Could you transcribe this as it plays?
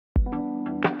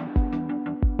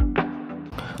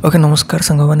Okay नमस्कार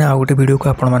सांग मैंने आउ गोटे वीडियो को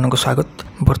आपण स्वागत।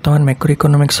 बर्तमान मैक्रो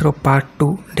इकोनॉमिक्स पार्ट 2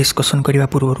 डिस्कसन करने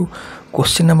पूर्व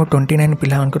क्वेश्चन नंबर 29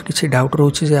 पिला किसी डाउट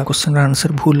रोचे क्वेश्चन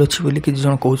आंसर भूल अच्छी बोली किसी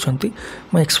जन कहते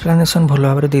मुझे एक्सप्लेनेशन भल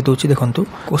भाव में दूसरी देखूँ।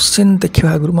 क्वेश्चन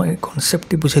देखा आगुरी मुझे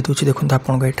कनसेप्ट बुझे दूसरी देखो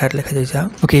आपको ये लिखा जाए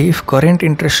okay if current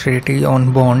interest rate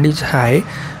on bond is high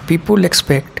people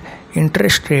expect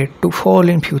interest rate to fall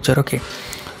in future. Okay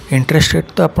interest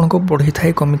rate तो आपको बढ़ी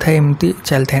थाए कमी थाए एमती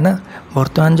चली थाए ना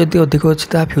बर्तमान जदि अधिक अच्छी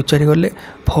तो फ्यूचर गले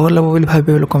फल हम बोली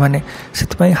भावे लोक मैंने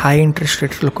से हाई इंटरेस्ट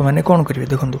रेट लोक मैंने कौन करेंगे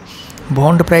देखो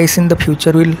bond price in the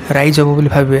future will rise हम बोली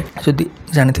भावे जदि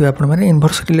जानते आप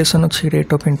इनवर्स रिलेशन अच्छी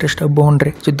रेट ऑफ इंटरेस्ट और बॉन्ड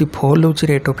रे जदि फॉल हो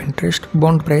rate of interest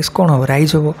bond price कौन हम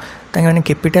राइज हम मैंने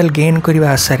कैपिटल गेन करने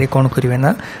आशा कौन करेंगे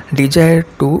ना डिजायर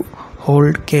टू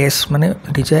होल्ड कैश माने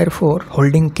डिजायर फॉर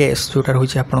होल्डिंग कैश जोटा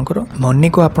रही आपंकर मनी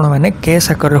को आपण मैंने कैश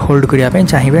आकार होल्ड करने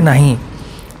चाहिए ना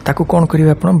ताकू कौन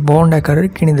करेंगे आप बॉन्ड आकार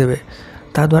किनीदेवे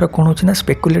ता द्वारा कौन हो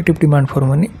speculative demand for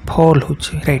money fall हो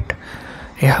राइट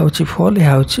यह हूँ फॉल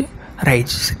यह हूँ राइज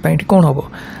से कौन हम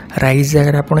राइज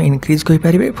जगह आप इनक्रीज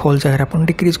करेंगे फॉल जगह आप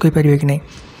डिक्रीज करेंगे कि नहीं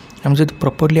हम जब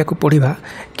प्रॉपर्ली आपको पढ़ा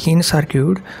Keynes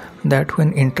argued that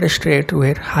when interest rate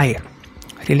where higher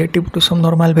relative to some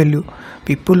normal value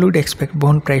people would expect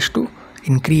bond price to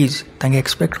increase तांगे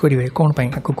एक्सपेक्ट करेंगे कौन पाई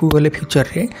आगू गले फ्यूचर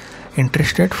रे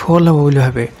इंटरेस्ट रेट फॉल हम बोली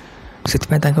भावे से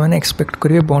मैंने एक्सपेक्ट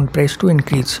करेंगे बॉन्ड प्राइस टू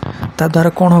इनक्रीज ता द्वारा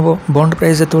कौन हम बॉन्ड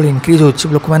प्राइस जो इनक्रीज हो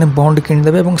लोक मैंने बॉन्ड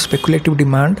किनीदेवे और स्पेकुलेटिव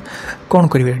डिमांड कौन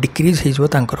करेंगे डिक्रीज हो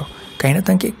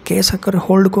कहीं कैश आकार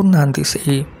होल्ड करना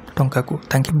से टंका को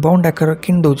बॉन्ड आकार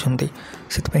किन दौरान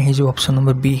से ऑप्शन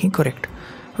नंबर बी ही करेक्ट।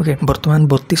 ओके बर्तमान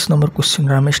 32 नंबर क्वेश्चन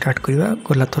आम स्टार्ट करवा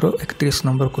गला थर 31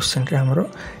 नंबर क्वेश्चन आमर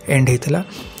एंड होता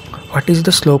what is the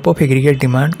slope of aggregate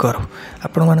demand curve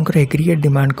आपण मानकर एग्रीगेट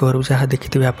डिमांड कर्व जहाँ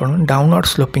देखिए आप डाउनवर्ड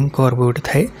स्लोपिंग कर्व गोटे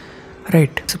थाए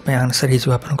राइट से आंसर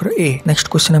हो ए। नेक्स्ट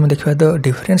क्वेश्चन आम देखा the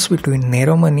difference between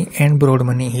narrow money and broad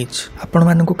money is आपण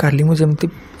मानक काली मुझे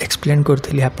एक्सप्लेन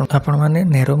करी आपण मैंने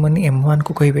नैरो मनी M1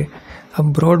 को कहे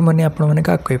अब ब्रॉड मनी आपण मैंने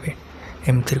क्या कहे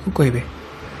M3 को कहे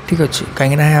ठीक अच्छे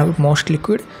कहीं मोस्ट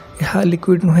लिक्विड यह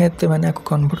लिक्विड नुहे तो मैंने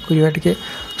कन्वर्ट करवा टे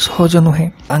सहज नुहे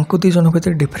आंको दी जन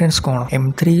भर डिफरेंस कौन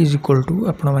M3 इज इक्वल टू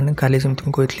आपने काली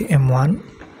जमी कहती M1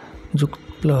 जो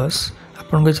प्लस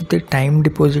आपन जो टाइम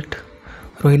डिपोजिट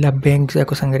रहा बैंक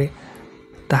जाक सांगे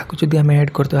ताकू जब आम एड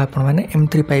करदे आपने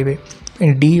M3 पाइबे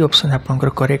डी ऑप्शन आपंकर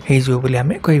करेक्ट हो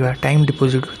कह टाइम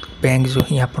डिपोजिट बैंक जो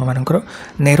ही आपर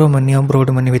नैरो मनी और ब्रॉड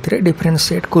मनी भितर डिफरेंस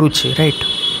सेट करुच्छे राइट।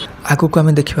 आगू को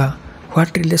आम देखा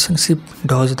What relationship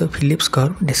does the Phillips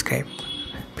curve describe?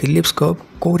 Phillips curve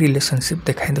को relationship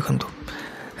देखाए देखो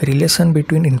relation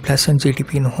between inflation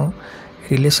GDP नुह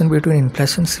relation between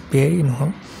inflation CPI नुह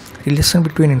relation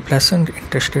between inflation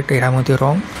interest rate era मध्य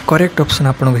wrong correct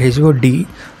option आपन हो D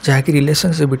जहाँ की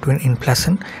relationship between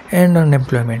inflation and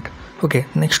unemployment। okay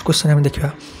next question हम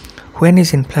देखा when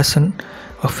is inflation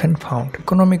often found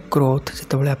economic growth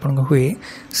जिते आपन हुए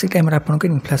से टाइम आपन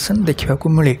इनफ्लेशन देखा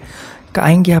मिले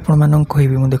कहीं आपण मान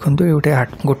कह देखो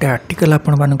गोटे आर्टिकल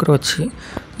आपण मानकर अच्छी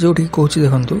जो कौन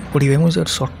देखो पढ़े मुझे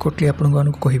सर्टकटली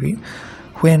आपको कहि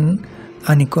when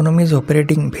an economy is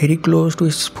operating very close to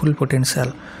it's full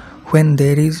potential when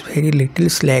there is very little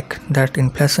slack that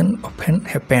inflation often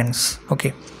happens. Okay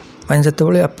माने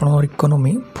जिते आपण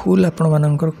इकोनॉमी फुल आपण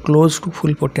मानकर क्लोज टू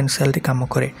फुल पोटेंशियल काम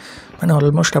करे माने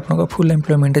ऑलमोस्ट आपन फुल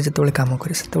एम्प्लॉयमेंट जिते काम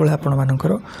करे से आपण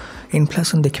मानकर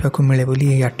इनफ्लेशन देखा मिले बोली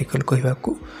ये आर्टिकल कहवा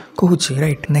कहूँ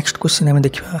राइट। नेक्स्ट क्वेश्चन आम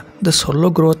देखा द सोलो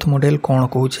ग्रोथ मॉडल कौन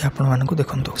कहूँ आपको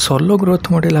देखो सोलो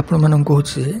ग्रोथ मॉडल आपण कहूँ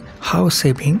how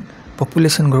saving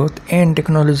population growth and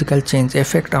technological change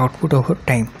effect output over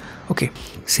time. Okay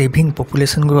saving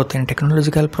population growth and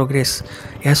technological progress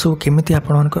यह सब केमिति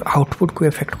आपण आउटपुट को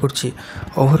इफेक्ट करछि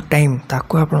ओवर टाइम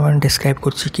ताको आपण डिस्क्राइब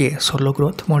करछि कि solo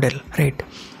growth model right.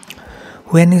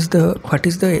 what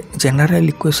is the general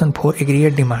equation for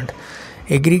aggregate demand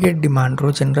aggregate demand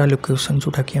row general equation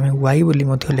जोटा कि आम y बोली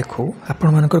लिखू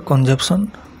आपण मानकर consumption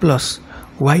plus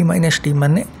y minus T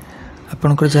माने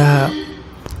आपनकर जहाँ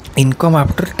इनकम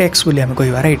आफ्टर टैक्स बोली आम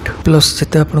कहवा राइट प्लस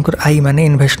जिते आपनकर आई माने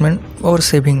इन्वेस्टमेंट और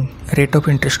सेविंग रेट ऑफ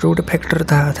इंटरेस्ट गोटे फैक्टर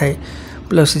थाए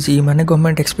प्लस जी माने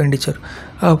गवर्नमेंट एक्सपेंडिचर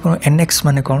आप NX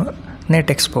माने कौन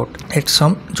नेट एक्सपोर्ट एट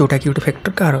सम जोटा कि गोटे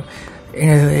factor car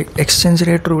exchange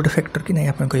rate road factor कि नहीं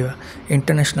आप कहवा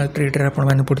इंटरनेशनल ट्रेड रे आपण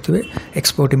माने पढ़ते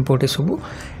एक्सपोर्ट इम्पोर्ट सब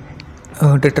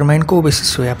डिटरमाइन को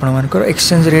बेसिस हुए आपर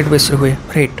एक्सचेंज रेट बेस हुए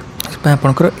राइट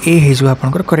आपंकर ए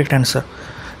हो करेक्ट आंसर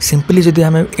सिंपली जदि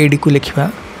आम एडी को लिखा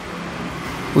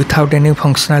विथआउट एनी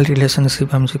फंक्शनल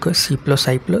रिलेशनशिप हम C plus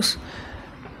I plus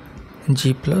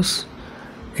G plus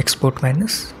export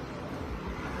minus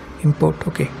import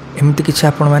okay एमती किसी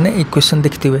आपण मैंने इक्वेशन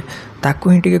देखिथे ताकू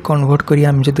ही टिके कन्वर्ट करी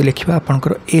आम जदि लिखा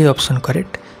आपंकर ए ऑप्शन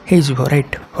करेक्ट हो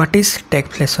right. What is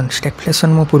stagflation stagflation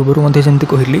मो पूर्व जमी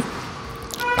कहली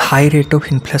हाई रेट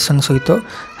ऑफ इन्फ्लेशन सहित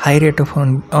हाई रेट ऑफ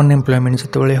अनएम्प्लॉयमेंट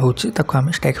जिते होची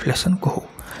आम स्टैगफ्लेशन कहू।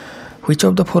 Which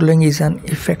of the following is an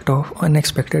effect of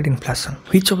unexpected inflation?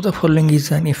 Which of the following is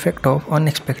an effect of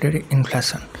unexpected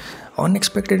inflation?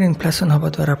 Unexpected inflation हवा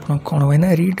द्वारा आपन कौन हुए ना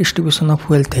redistribution of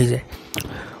wealth हो जाए।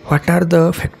 What are the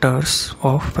factors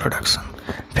of production?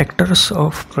 Factors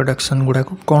of production गुड़ा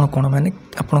को कौन माने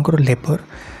आपनकर लेबर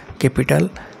कैपिटल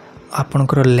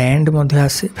आपनकर लैंड मध्य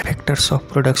आसे फैक्टर्स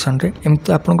ऑफ प्रोडक्शन रे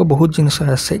एमती आपनको बहुत जिनस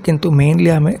आसे किंतु मेनली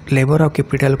आमे लेबर और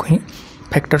कैपिटल को ही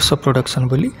फैक्टर्स ऑफ प्रोडक्शन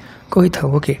बोली कही था।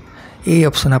 ओके ए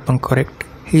ऑप्शन आपन करेक्ट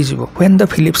हो। When the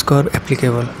Phillips curve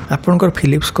applicable आपनकर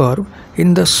Phillips curve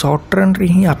in the short run रे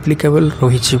ही एप्लिकेबल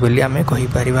रही बोली आमे कहि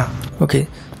परिबा। ओके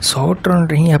शॉर्ट रन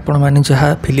रे ही आपण माने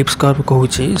जहाँ फिलिप्स कर्व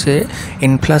कहूची से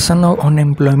इन्फ्लेशन और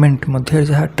अनएम्प्लॉयमेंट मध्य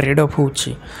जहाँ ट्रेड ऑफ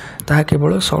होची ताहा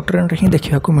केवल शॉर्ट रन रे ही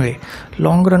देखा मिले।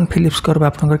 लॉन्ग रन फिलिप्स कर्व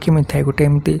आपनकर केमि थाए गोटे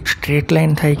एमती स्ट्रेट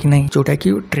लाइन थाए कि नहीं जोटा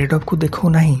कि ट्रेड ऑफ को देखो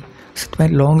नहीं से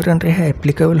लॉन्ग रन रे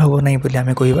एप्लिकेबल हम ना बोली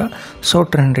आम कह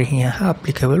शॉर्ट रन रे ही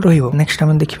एप्लिकेबल रहिबो। नेक्स्ट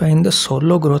आम देखा in the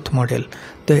solo growth model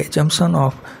the assumption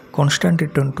of constant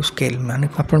return to scale माने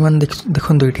आपण मान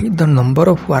देखंदो इठी the number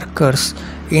of workers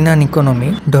in an economy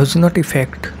does not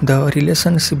effect the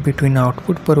relationship between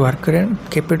output पर वर्कर एंड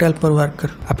कैपिटल पर worker.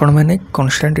 आपण माने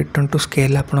constant return to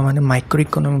scale आपण माने micro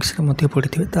economics रे मध्ये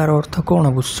पढिथिबे तार अर्थ कोन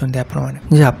बुझछन्ते आपण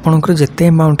माने जे आपणकर जते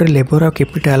अमाउंट रे लेबर और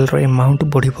कैपिटल रो अमाउंट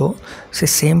बढ़िबो से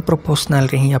सेम प्रोपोर्शनल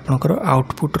रे ही आपणकर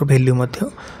आउटपुट रो वैल्यू मध्ये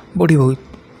बढ़िबो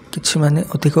किछि माने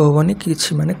अधिक होबनी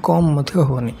किछि माने कम मध्ये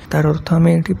होबनी। तार अर्थ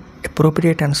हमें एठी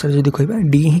एप्रोप्रिएट आंसर जदि कहबा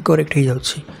डी ही करेक्ट हो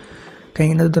जाउछि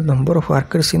कहीं the number of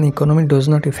workers in economy does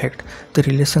not effect the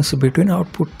relationship between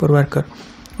output पर वर्कर।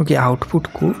 ओके आउटपुट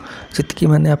को जितकी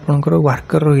माने आपनकर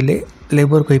वर्कर रहिले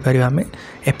लेबर कहि परिबा हमें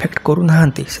इफेक्ट करू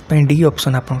नाहंती से डी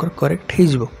ऑप्शन आपनकर करेक्ट हो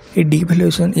जिवो। ए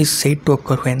devaluation is said to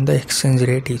occur when the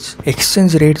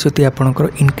exchange rate जति आपनकर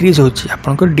इंक्रीज होछि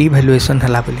आपनकर डिवैल्यूएशन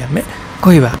हला बोली हमें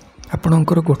कहबा।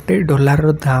 आपनकर गोटे डॉलर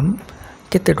रो दाम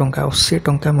केते टंका 80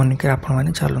 टंका मनिकर आपण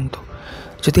माने चलंतो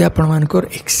जदि आपण मानकर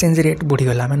एक्सचेंज रेट बढ़ी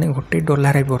गला माने गोटे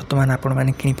डॉलर वर्तमान आपण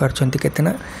माने किनि पारछंती केते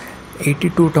ना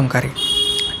 82 टंका रे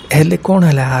हेले कोन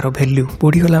हला हारो वैल्यू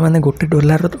बढ़ी गला माने गोटे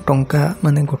डॉलर टंका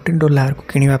माने गोटे डॉलर को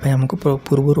किनिबा पय हमको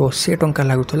पूर्व 80 टंका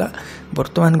लागुतला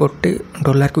वर्तमान गोटे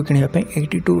डॉलर को किनिबा पय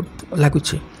 82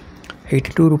 लागुची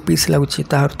 82 रुपीस लागुची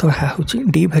ता अर्थ होची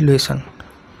डिवैल्यूएशन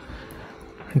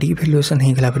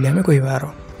हो गला बोली आमे कहबार।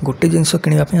 गोटे जिनस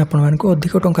किनापी आपको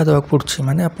अधिक टंका देवाक पड़ुछि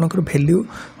माने आपनकर value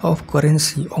of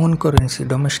currency own currency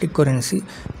domestic currency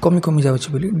कमी कमी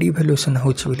जाउछि बोली डिवैल्यूएशन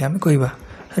होछि बोली आमे कहबा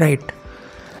राइट।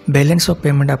 बैलेंस ऑफ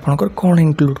पेमेंट आपनकर कोन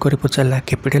इंक्लूड करे पचाला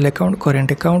capital account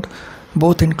current account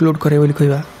both include करे बोली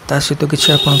कहबा। ता सहित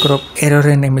किछि आपनकर एरर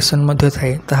एंड एमिशन मध्ये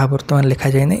थाए ताहा वर्तमान लिखा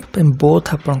जाय नै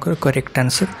बोथ आपनकर करेक्ट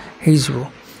आंसर हे जिवो।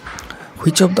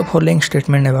 Which of the following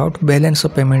statement about balance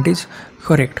of payment is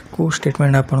correct को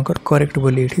स्टेटमेंट आपनकर करेक्ट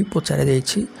बोली एठी पचारा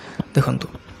जायछि देखंतु।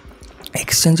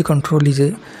 Exchange control is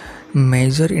a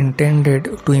major intended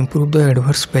to improve the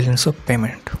adverse balance of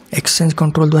payment. Exchange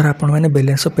control द्वारा आपण माने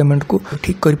बैलेंस ऑफ पेमेंट को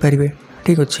ठीक करि परिबे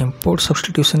ठीक अछि। Import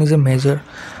substitution is a major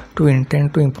to intend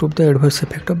to improve the adverse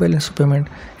effect of balance of payment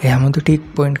यह मते ठीक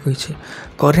point कहिछि।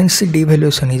 Currency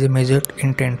devaluation is a major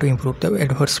intend to improve the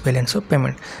adverse balance of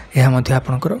payment यह मते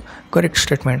आपनकर करेक्ट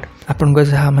स्टेटमेंट। आपनको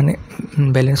जहाँ माने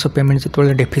balance of payment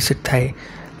जो deficit थाए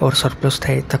और सरप्लस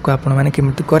थाए ताको आपण माने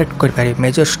केमिति करेक्ट कर पारे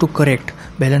measures to correct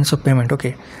balance of payment.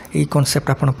 Okay ये कॉन्सेप्ट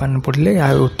आपण पान पढ़ले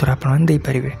आ उत्तर आपण माने दे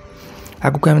पारिबे।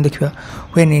 आगु को हम देखिबा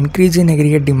when increase in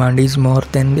aggregate demand is more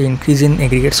than the increase in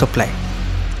aggregate supply.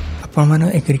 आपण माने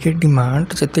एग्रीगेट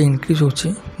डिमांड जते इंक्रीज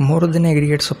होछि मोर देन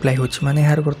एग्रीगेट सप्लाई होछि माने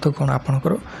यार अर्थ कोन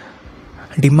आपनकर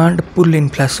डिमांड पुल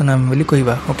इन्फ्लेशन आम बोली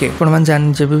कहबा। ओके आपण मान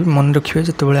जान जब मन रखिबे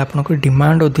जते आपनकर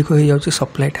डिमांड अधिक हो जाउछि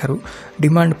सप्लाई ठारू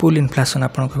डिमांड पुल इन्फ्लेशन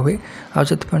आपनकर होय आ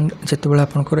जते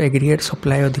आपनकर एग्रीगेट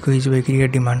सप्लाई अधिक हो जिवे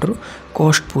एग्रीगेट डिमांड रो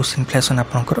कॉस्ट पुश इन्फ्लेशन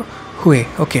आपनकर हुए।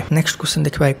 ओके नेक्स्ट क्वेश्चन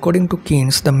देखबा according to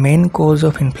Keynes the main cause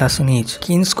of inflation is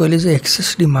Keynes कहले जे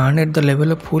excess demand at the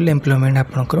level of full employment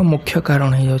आपनकर मुख्य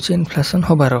कारण हो जाउछि इन्फ्लेशन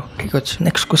होबार ठीक अछि।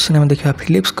 नेक्स्ट क्वेश्चन हम देखबा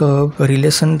Phillips curve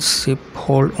relationship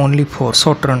hold only for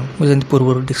short run मुझे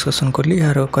पूर्व डिस्कशन करली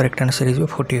यार correct answer is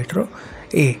 48 row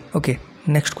A. Okay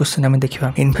next question हम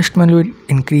देखबा investment will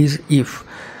increase if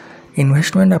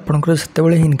investment आपनकर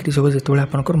सेतेबेले इंक्रीज हो जेतेबेले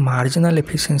आपनकर मार्जिनल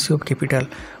एफिशिएंसी ऑफ कैपिटल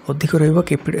अधिक रहइबो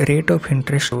rate of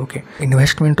interest. Okay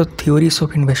investment theories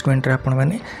of investment रे आपण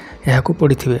माने यहाँ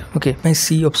पढ़ी थे ओके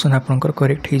सी ऑप्शन आपंकर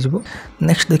करेक्ट हो।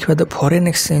 नेक्स्ट देखा the foreign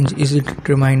exchange is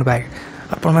determined by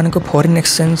आपण मान फॉरेन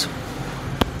एक्सचेंज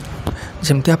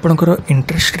जमती आपंकर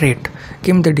इंटरेस्ट रेट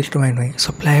केमती डिटरमाइन हुए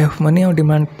सप्लाई ऑफ मनी और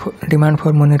demand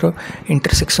for money row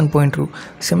intersection point रू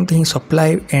सेमती ही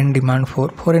supply and demand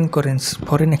for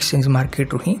foreign exchange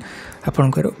market रू ही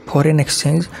आपंकर फॉरेन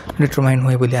एक्सचेंज डिटरमाइन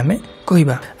हुए बोली आमे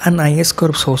कहबा। N IS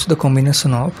curve shows the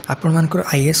combination of आपण मानकर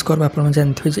आईएस कर्व आपण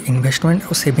जानते जे इन्वेस्टमेंट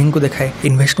और सेविंग को देखाए।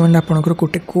 इन्वेस्टमेंट आपंकर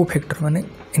कोटे को फैक्टर माने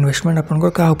इन्वेस्टमेंट आपंकर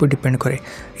का ऊपर डिपेंड करे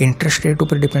इंटरेस्ट रेट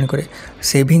ऊपर डिपेंड करे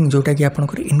सेविंग जोटा कि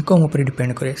आपंकर इनकम ऊपर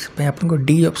डिपेंड करे से आपंकर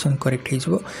डी ऑप्शन करेक्ट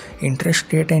हो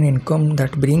interest rate and income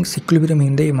that brings equilibrium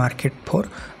in the market for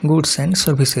goods and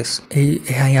services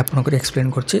यही आपंकर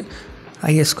एक्सप्लेन करछे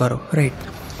आईएस कर्व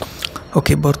राइट।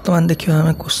 ओके बर्तमान देखिए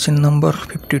आम question number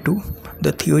 52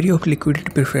 the theory of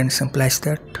liquidity preference employees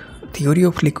that theory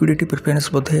of liquidity preference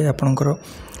बोधे आपंकर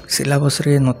syllabus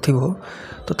रे नथिबो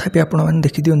तथापि आपण मैंने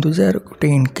देखी दिंतु जे गोटे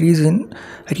increase in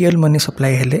real money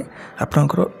supply हेले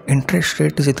आपंकर इंटरेस्ट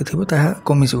रेट जिते थी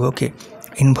कमिज ओके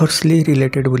इनभर्सली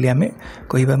रिलेटेड बोली आम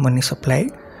कहवा मनी सप्लाई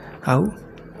आउ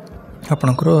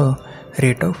आपंकर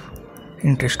रेट ऑफ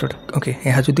इंटरेस्ट ओके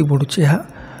यह जदि बढ़ुची यह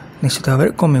निश्चित भाव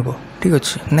में कमिबो ठीक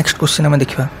अच्छे। नेक्स्ट क्वेश्चन आम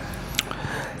देखा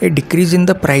ए decrease in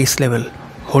the price level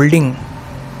holding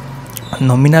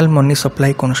nominal money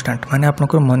supply constant माने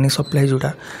आपनकर मनी सप्लाई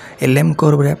जोटा एलएम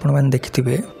कर्व रे आपण मान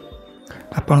देखिथिबे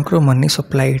आपनकर मनी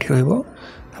सप्लाई एठी रहइबो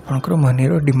आपनकर मनी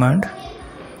रो डिमांड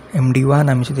MD1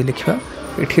 आम जदि लिखा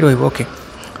एठी रहइबो ओके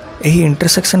एही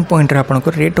इंटरसेक्शन पॉइंट रे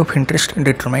आपनकर रेट ऑफ इंटरेस्ट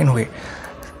डिटरमाइन हुए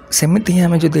सेमिति ही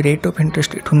आम जदि रेट ऑफ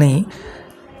इंटरेस्ट एठू नहीं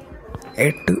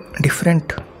एट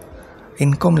डिफरेंट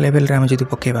इनकम लेवल रे आम जदि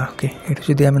पकेबा ओके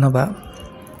एठी जदि आम नबा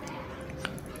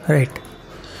राइट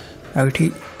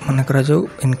आठी मन करा जो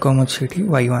इनकम अच्छी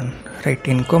y1 राइट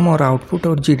इनकम और आउटपुट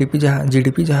और जीडीपी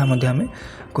जहाँ आम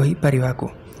कही पारिबा को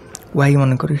y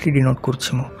मनकर ये डिनोट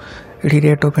करुँची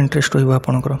रेट ऑफ इंटरेस्ट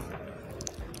रहा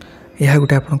यह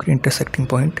गोटे आप इंटरसेक्टिंग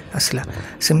पॉइंट आसला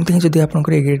सेमती ही जदि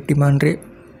आपंकर एग्रीगेट डिमांड रे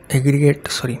एग्रीगेट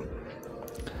सॉरी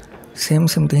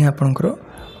सेमती ही आपंकर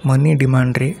मनी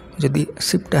डिमांड रे जदि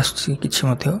शिफ्ट आसुची किछि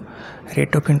मध्य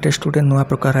रेट ऑफ इंटरेस्ट गोटे नुआ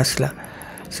प्रकार आसला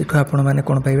सेठू आपण माने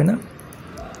कोन पाइबे ना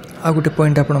आ गोटे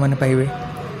पॉइंट आपण माने पाइबे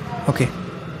ओके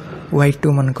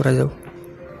y2 मन करा जाऊ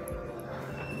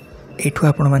एठू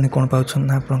आपण माने कोन पाउछन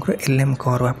ना आपनकर एलएम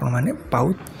कर्व आपण माने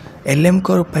पाउ एलएम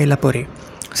कर्व पाइला परे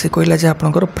से कहला जे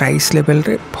आपनकर प्राइस लेवल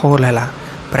रे फॉल हला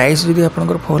प्राइस जदि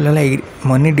आपनकर फॉल हला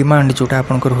मनी डिमांड जोटा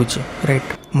आपनकर होचे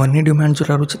राइट मनी डिमांड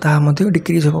जोटा होचे ता मध्ये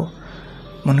डिक्रीज हो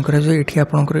मन करा जो एठी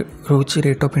आपनकर रोचे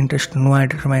रेट ऑफ इंटरेस्ट नुआ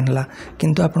डिटरमाइन हला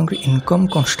किंतु आपनकर इनकम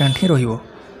कांस्टेंट ही रहिबो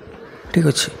ठीक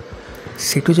अच्छे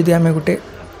सेठू जदि आम गोटे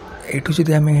एठू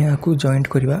जदि आम यहाँ जॉइंट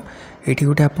करवा ये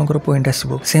गोटे आपंकर पॉइंट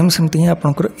आसो सेमती ही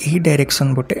आपंकर यही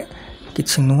डायरेक्शन गोटे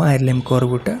किसी नुआ एलएम कर्व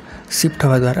गोटे शिफ्ट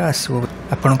हवा द्वारा आसो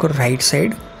आपंकर right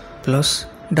side plus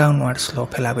downward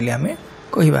slope है बोली आम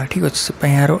कहवा ठीक अच्छे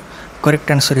से यार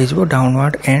करेक्ट आंसर हो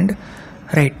downward and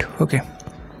right okay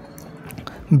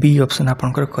B option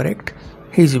आपंकर करेक्ट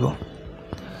हो।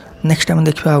 नेक्स्ट आम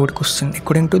देखा गोटे question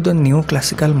according to the new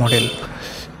classical model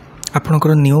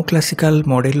आपनकर new classical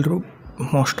model row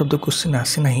most of the question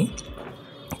आसी नहीं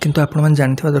किंतु आपण मन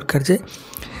जानथिबा दरकार जे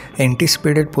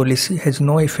anticipated policy has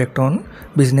no effect on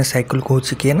business cycle को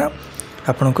किए ना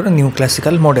आपनकर new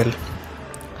classical model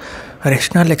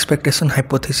rational expectation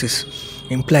hypothesis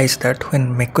implies that when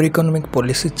macroeconomic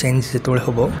policy change जेतोळे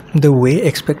होबो the way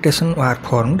expectation are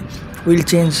formed will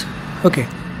change okay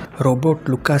robot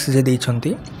Lucas J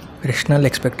देइछंती rational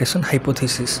expectation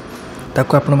hypothesis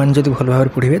ताको आपण मान जदि भल भाव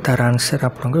पढ़े तार आंसर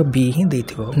आपनकर बी ही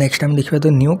देथिबो। नेक्स्ट टाइम देखिबा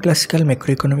the new classical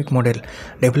macroeconomic model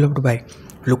developed by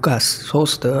Lucas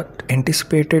shows that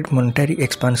anticipated monetary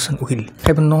expansion will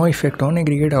have no effect on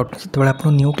aggregate output जेतबे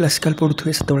आपण न्यू क्लासिकल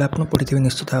पढुथबे सेतबे आपण पढिथिबे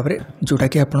निश्चित भाव रे जोटा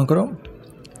कि आपनकर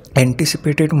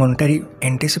एंटीसिपेटेड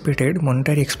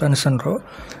मॉनेटरी एक्सपेंशन रो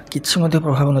किछि मध्ये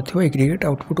प्रभाव नथिबो एग्रीगेट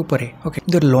आउटपुट उपरे okay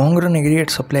the long run aggregate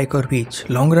supply curve is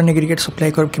long run aggregate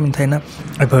supply curve केमि थाय ना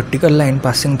a vertical line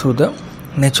passing through the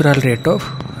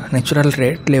natural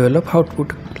rate level of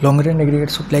output long run aggregate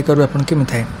supply curve अपन केमि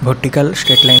थाय vertical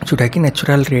straight line जोटा कि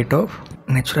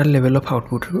natural level of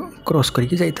output को cross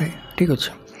करके जाई थाय ठीक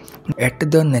अछि at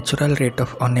the natural rate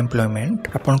of unemployment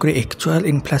आपनकर एक्चुअल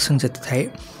इन्फ्लेशन जते थाय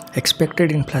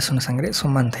एक्सपेक्टेड इन्फ्लेशन संगे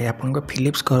समान थाए आपन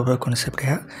फिलिप्स कर्व कॉन्सेप्ट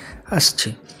यहाँ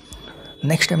आछि।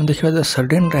 नेक्स्ट आम देखा the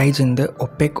sudden rise in the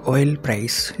OPEC oil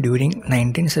price during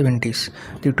 1970s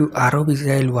due to Aarab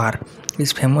Israel war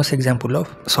is famous example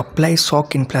of supply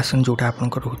shock inflation जोटा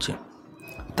आपनकर होचे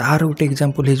तार गोटे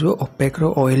एग्जांपल हो ओपेक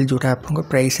रो ऑयल जोटा आपनकर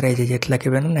प्राइस राइज जाइतला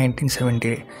केबे 1970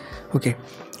 रे ओके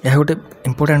यह गोटे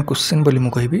इंपोर्टाट क्वेश्चन बोली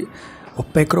मुझे कहबी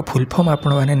ओपेक रो फुल फॉर्म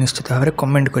आपण माने निश्चित भाव में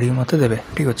कमेंट करी मते देबे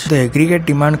ठीक अछि। The aggregate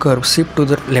demand curve shift to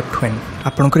the left when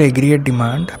आपनकर एग्रीगेट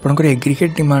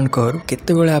डिमांड कर्व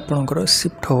केते बेले आपनकर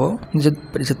शिफ्ट हो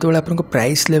जते बेले आपनकर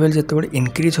प्राइस लेवल जते बेले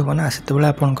इंक्रीज हो ना सेते बेले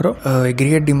आपनकर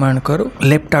एग्रीगेट डिमांड कर्व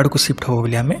लेफ्ट आड़ को शिफ्ट हो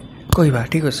बोली हमें कहबा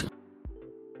ठीक अछि।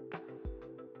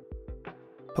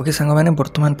 ओके सांग मैंने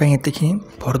बर्तमान ये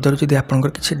फर्दर जदि आपंकर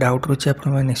किसी डाउट रोचे आप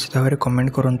निश्चित भाव में कमेंट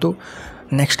करूँ।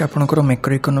 नेक्स्ट आपंकर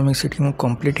मैक्रो इकोनॉमिक्स ये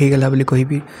कंप्लीट हो गला बोली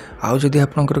कहबी आउ जदि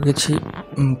आपंकर किसी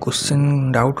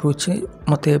क्वेश्चन डाउट रोचे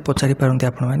मत पचारि पारती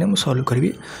आपण मैंने सॉल्व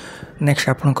करी। नेक्स्ट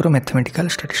आपंकर mathematical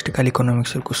statistical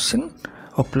economics question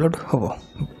upload हम।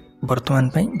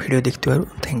 बर्तमान वीडियो देखिथिबारु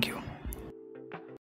थैंक यू।